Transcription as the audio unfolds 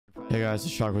Hey guys,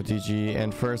 it's Shawk with DG,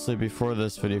 and firstly, before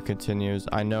this video continues,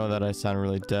 I know that I sound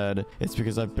really dead. It's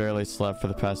because I barely slept for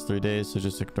the past 3 days, so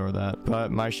just ignore that.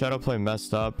 But my Shadowplay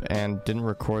messed up and didn't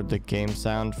record the game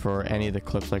sound for any of the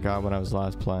clips I got when I was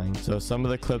last playing. So some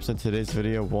of the clips in today's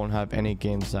video won't have any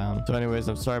game sound. So anyways,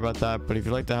 I'm sorry about that, but if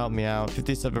you'd like to help me out,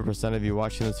 57% of you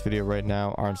watching this video right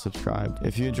now aren't subscribed.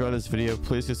 If you enjoy this video,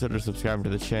 please consider subscribing to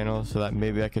the channel so that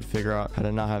maybe I could figure out how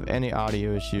to not have any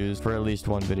audio issues for at least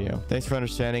one video. Thanks for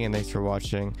understanding and thanks for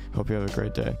watching. Hope you have a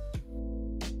great day.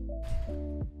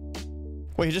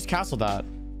 Wait, he just castled that.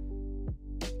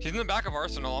 He's in the back of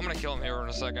Arsenal. I'm gonna kill him here in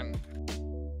a second.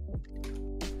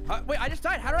 Wait, I just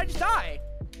died. How did I just die?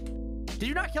 Did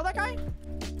you not kill that guy?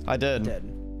 I did. You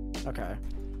did. Okay.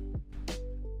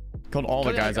 Killed all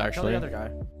the guys, actually. Kill the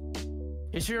other guy.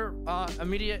 Is your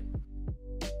immediate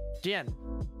DN?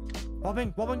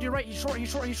 Wobbing to your right.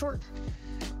 He's short.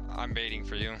 I'm baiting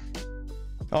for you.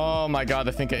 Oh my god,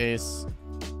 the Finka ace.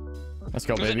 Let's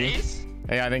go, baby. An ace?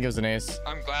 Hey, I think it was an ace.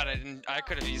 I'm glad I didn't. I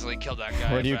could have easily killed that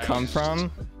guy. Where do you come from?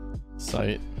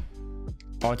 Site.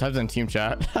 Oh, it types in team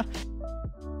chat. Yeah,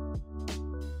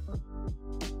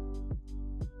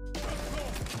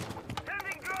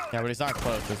 but he's not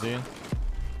close, is he?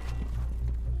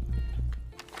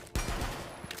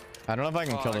 I don't know if I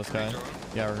can kill this guy.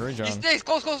 Yeah, we're rejoin. He's stays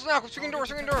close now. Swinging door.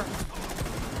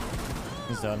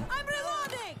 He's dead. I'm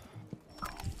reloading.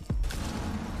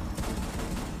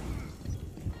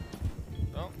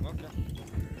 Oh, okay.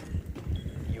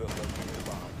 You have located the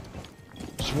bomb.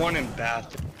 There's one in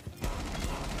bath.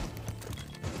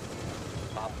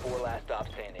 Op 4 last stop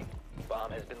standing.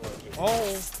 Bomb has been located.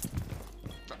 Oh.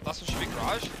 Last one should be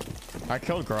garage. I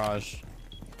killed garage.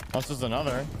 Unless there's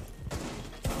another.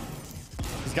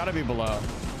 He's got to be below.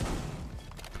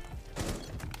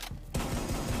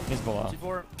 He's below.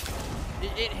 C4.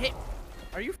 It hit.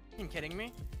 Are you f***ing kidding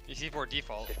me? You C4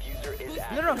 default. Diffuser is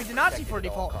active. No, he did not Protected C4 at all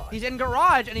default. costs. He's in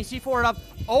garage and he C4'd up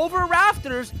over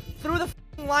rafters through the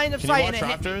f***ing line of Can sight. you And watch it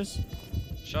hit. rafters?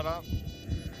 Shut up.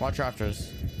 Watch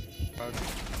rafters.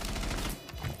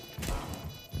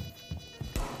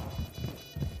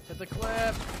 Hit the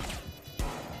clip.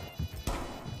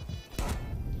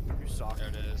 You suck. There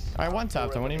it is. I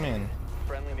one-tapped him. What do you mean?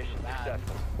 Friendly mission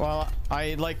successful. Well,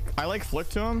 I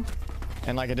flicked to him,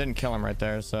 and like I didn't kill him right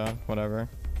there, so whatever.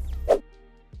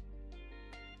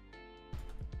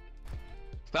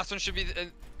 Last one should be.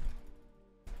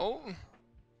 Oh.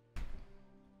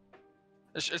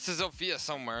 It's a Zofia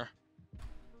somewhere.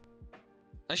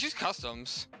 And she's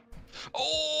customs.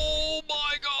 Oh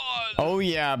my god. Oh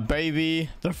yeah, baby,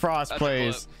 the frost That's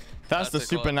plays. That's the a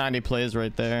Super clip. 90 plays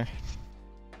right there.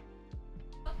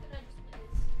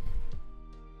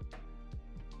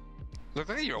 Look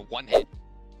like you're a one hit.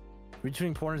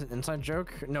 Retweeting porn is an inside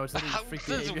joke? No, it's literally How just freak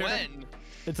since behavior. when?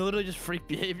 It's literally just freak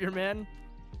behavior, man.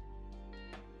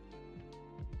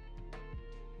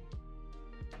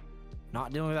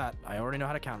 Not dealing with that. I already know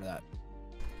how to counter that.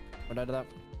 What did I do that?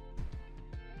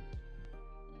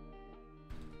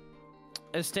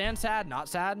 Is Stan sad? Not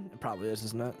sad? It probably is,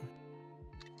 isn't it?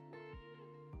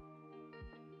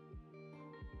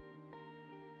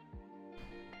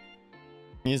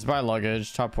 He's by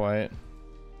luggage, top white.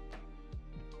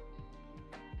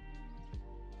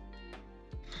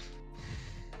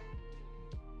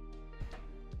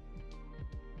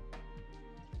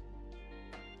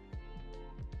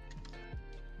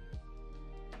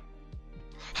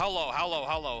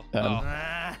 How low? Dead. Oh,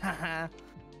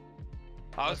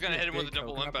 I was gonna hit him with a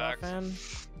double impact.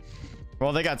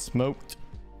 Well, they got smoked.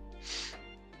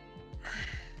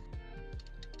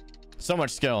 So much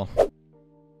skill.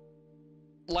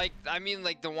 Like, I mean,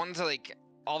 like the ones that like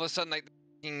all of a sudden like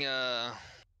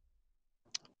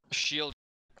shield.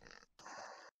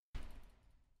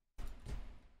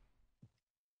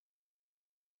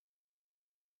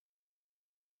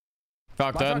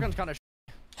 Falk My dead. shotgun's kind of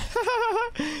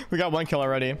We got one kill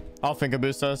already. I'll Finka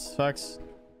boost us, Vex.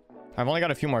 I've only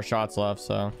got a few more shots left,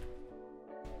 so.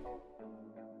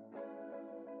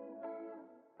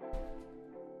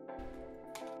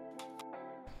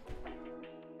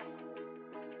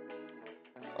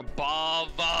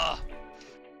 Bava.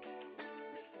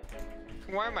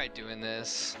 Why am I doing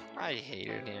this? I hate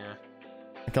it here.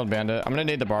 I killed Bandit. I'm gonna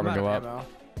need the barber to go up.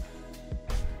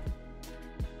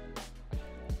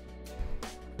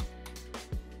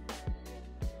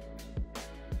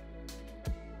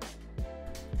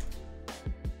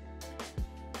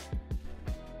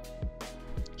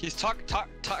 He's tucked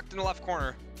in the left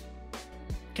corner.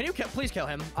 Can you please kill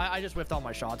him? I just whiffed all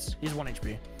my shots. He's 1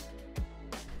 HP.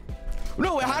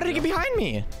 No, how did he get behind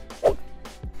me?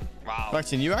 Wow.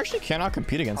 Flexing, you actually cannot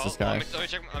compete against this guy.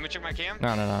 Let me check my cam.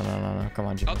 No. Come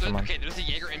on, Jimmy. Oh, Come on. okay, there's a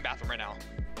Jaeger in bathroom right now.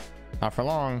 Not for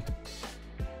long.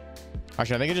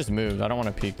 Actually, I think it just moved. I don't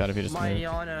want to peek that if he just moved. I'm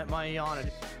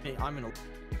gonna.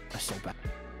 That's so bad.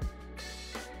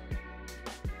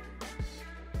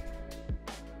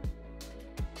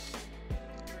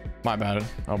 My bad,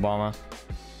 Obama.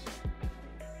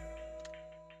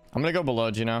 I'm gonna go below,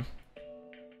 Gino.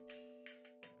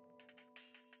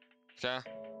 Okay.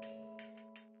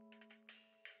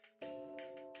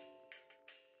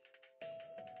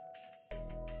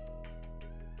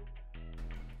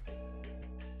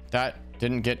 That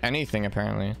didn't get anything,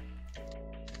 apparently.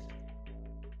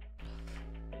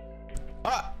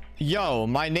 Ah! Yo,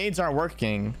 my nades aren't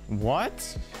working.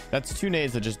 What? That's 2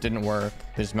 nades that just didn't work.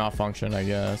 They just malfunctioned, I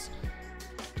guess.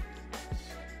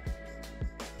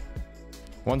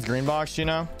 One's green box, you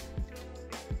know?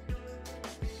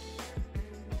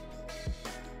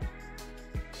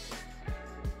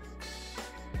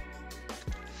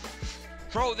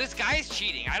 Bro, this guy is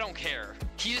cheating. I don't care.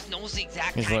 He just knows the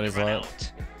exact He's time lit, to he's run lit.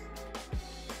 out.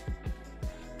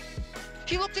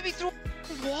 He looked at me through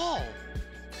a wall.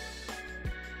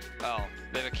 Oh,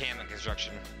 they have a cam in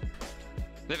construction.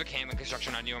 They have a cam in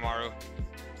construction on you, Amaru.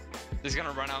 He's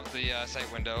gonna run out the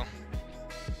site window.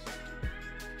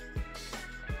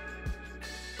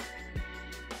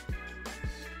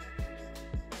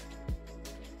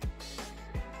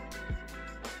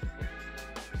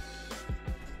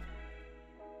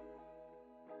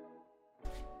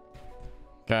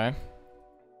 Okay.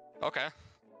 Okay.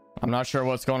 I'm not sure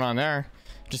what's going on there.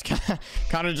 Just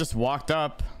kind of just walked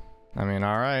up. I mean,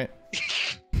 all right.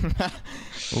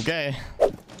 Okay.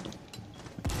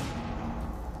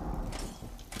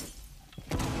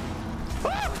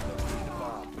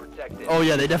 Oh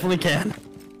yeah, they definitely can.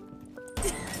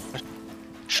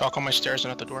 Shawk on my stairs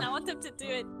and at the door. I want them to do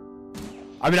it.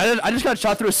 I mean, I just got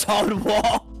shot through a solid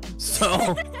wall.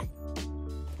 So.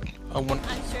 Oh, one.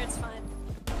 I'm sure it's fine.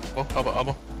 Oh,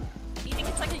 elbow. You think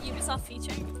it's like a Ubisoft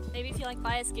feature? Maybe if you like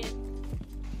buy a skin.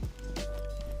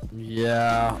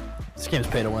 Yeah. This game's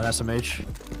pay to win, SMH.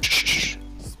 Shh.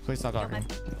 Please stop talking.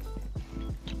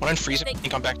 One in freezing. They- He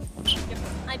come back.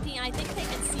 I think they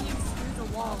can see you through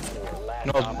the walls.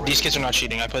 No, these kids are not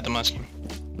cheating. I played them last game.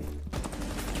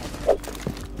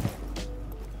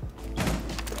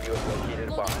 You have located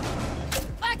a bomb.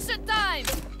 Exit time!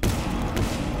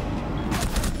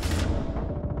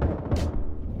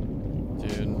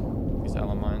 Dude, these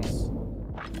Ella mines.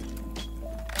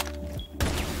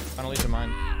 Finally to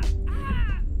mine.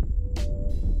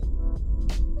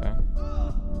 Okay.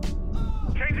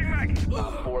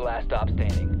 Op 4 last stop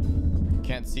standing.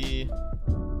 Can't see.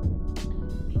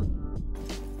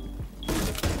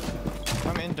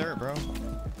 I'm in dirt, bro.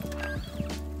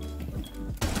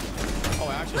 Oh,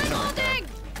 I actually hit him right there.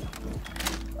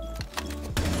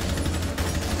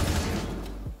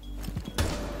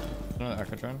 Another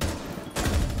echo drone.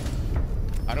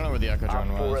 I don't know where the echo Op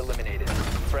drone 4 was. eliminated.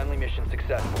 Friendly mission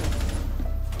successful.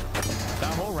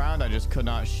 That whole round, I just could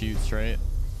not shoot straight.